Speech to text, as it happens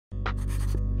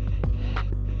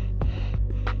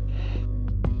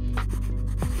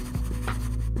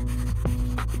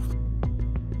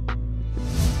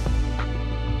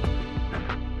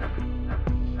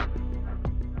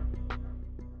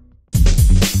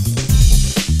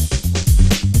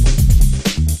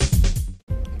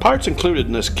Parts included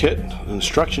in this kit: an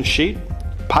instruction sheet,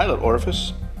 pilot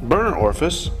orifice, burner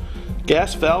orifice,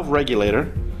 gas valve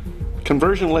regulator,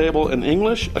 conversion label in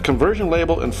English, a conversion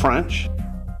label in French,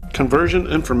 conversion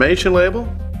information label,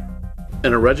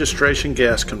 and a registration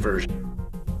gas conversion.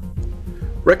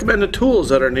 Recommended tools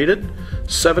that are needed: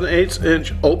 7/8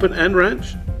 inch open end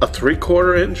wrench, a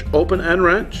 3/4 inch open end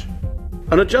wrench,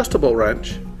 an adjustable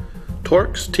wrench,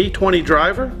 Torx T20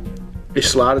 driver, a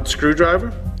slotted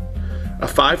screwdriver, a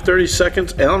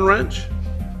 5/32 Allen wrench,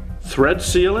 thread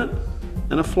sealant,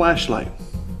 and a flashlight.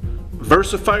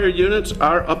 VersaFire units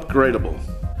are upgradable.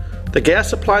 The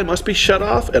gas supply must be shut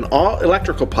off and all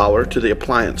electrical power to the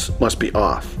appliance must be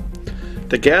off.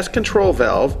 The gas control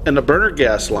valve and the burner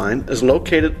gas line is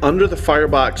located under the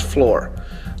firebox floor.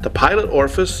 The pilot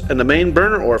orifice and the main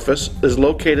burner orifice is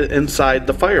located inside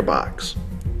the firebox.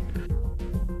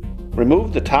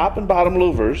 Remove the top and bottom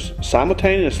louvers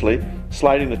simultaneously,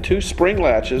 sliding the two spring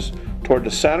latches toward the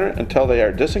center until they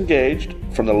are disengaged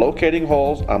from the locating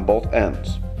holes on both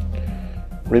ends.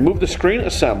 Remove the screen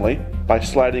assembly by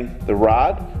sliding the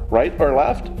rod right or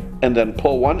left and then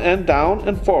pull one end down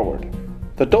and forward.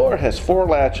 The door has 4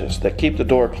 latches that keep the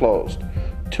door closed,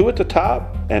 2 at the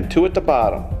top and 2 at the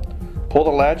bottom. Pull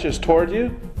the latches toward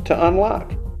you to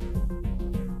unlock.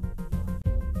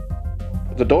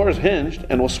 The door is hinged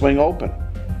and will swing open.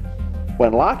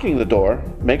 When locking the door,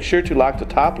 make sure to lock the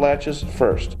top latches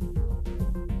first.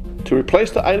 To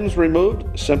replace the items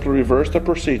removed, simply reverse the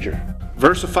procedure.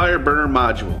 VersaFire burner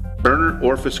module, burner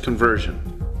orifice conversion.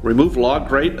 Remove log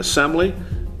grate assembly,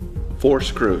 4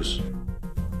 screws.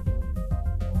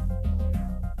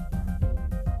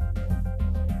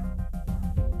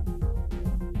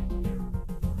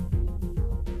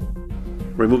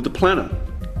 Remove the plenum,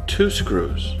 2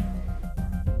 screws.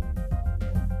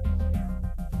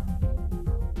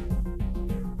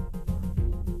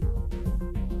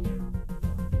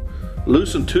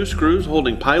 Loosen 2 screws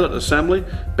holding pilot assembly,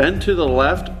 bend to the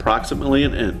left approximately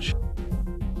an inch.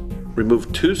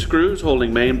 Remove 2 screws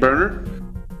holding main burner,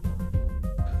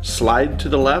 slide to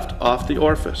the left off the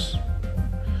orifice.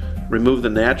 Remove the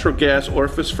natural gas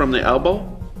orifice from the elbow.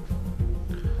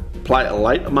 Apply a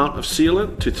light amount of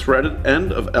sealant to threaded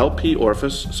end of LP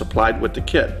orifice supplied with the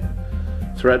kit.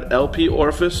 Thread LP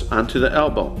orifice onto the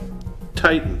elbow.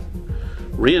 Tighten.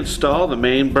 Reinstall the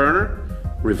main burner,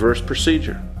 reverse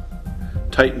procedure.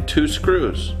 Tighten 2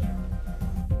 screws.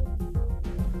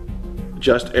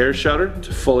 Adjust air shutter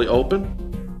to fully open.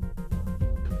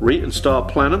 Reinstall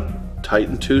plenum,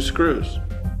 tighten 2 screws.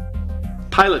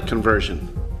 Pilot conversion.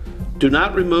 Do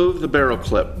not remove the barrel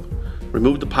clip.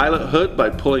 Remove the pilot hood by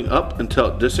pulling up until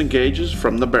it disengages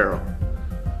from the barrel.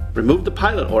 Remove the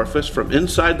pilot orifice from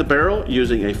inside the barrel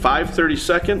using a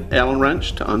 5/32 Allen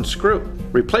wrench to unscrew.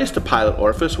 Replace the pilot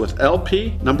orifice with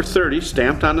LP number 30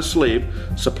 stamped on the sleeve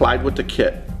supplied with the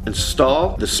kit.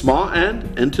 Install the small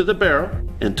end into the barrel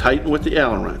and tighten with the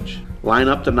Allen wrench. Line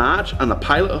up the notch on the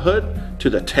pilot hood to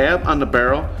the tab on the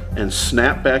barrel and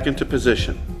snap back into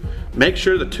position. Make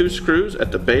sure the 2 screws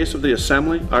at the base of the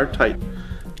assembly are tight.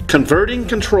 Converting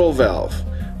control valve.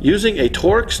 Using a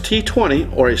Torx T20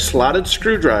 or a slotted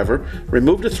screwdriver,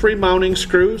 remove the 3 mounting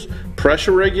screws,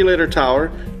 pressure regulator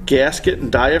tower, gasket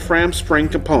and diaphragm spring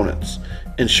components.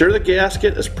 Ensure the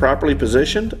gasket is properly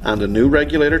positioned on the new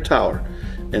regulator tower.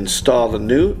 Install the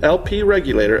new LP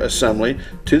regulator assembly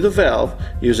to the valve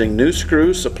using new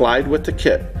screws supplied with the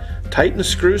kit. Tighten the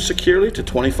screws securely to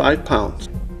 25 pounds.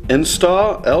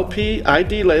 Install LP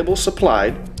ID label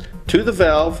supplied to the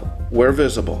valve where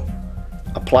visible.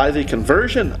 Apply the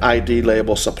conversion ID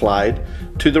label supplied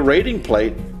to the rating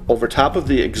plate over top of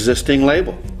the existing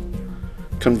label.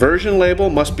 Conversion label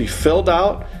must be filled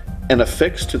out and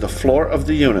affixed to the floor of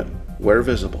the unit where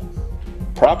visible.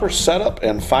 Proper setup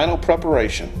and final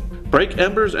preparation. Break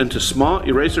embers into small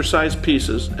eraser-sized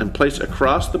pieces and place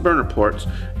across the burner ports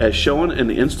as shown in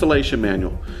the installation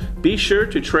manual. Be sure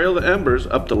to trail the embers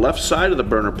up the left side of the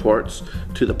burner ports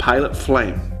to the pilot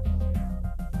flame.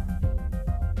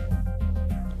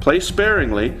 Place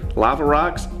sparingly lava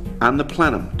rocks on the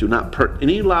plenum. Do not put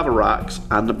any lava rocks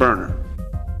on the burner.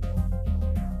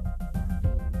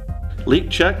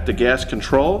 Leak check the gas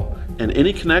control and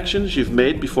any connections you've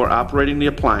made before operating the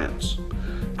appliance.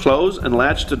 Close and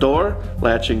latch the door,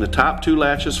 latching the top 2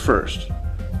 latches first.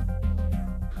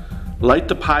 Light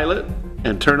the pilot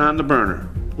and turn on the burner.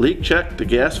 Leak check the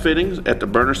gas fittings at the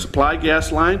burner supply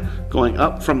gas line going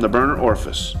up from the burner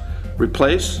orifice.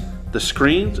 Replace the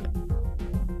screens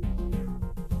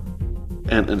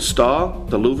and install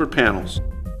the louver panels.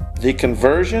 The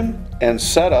conversion and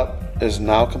setup is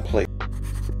now complete.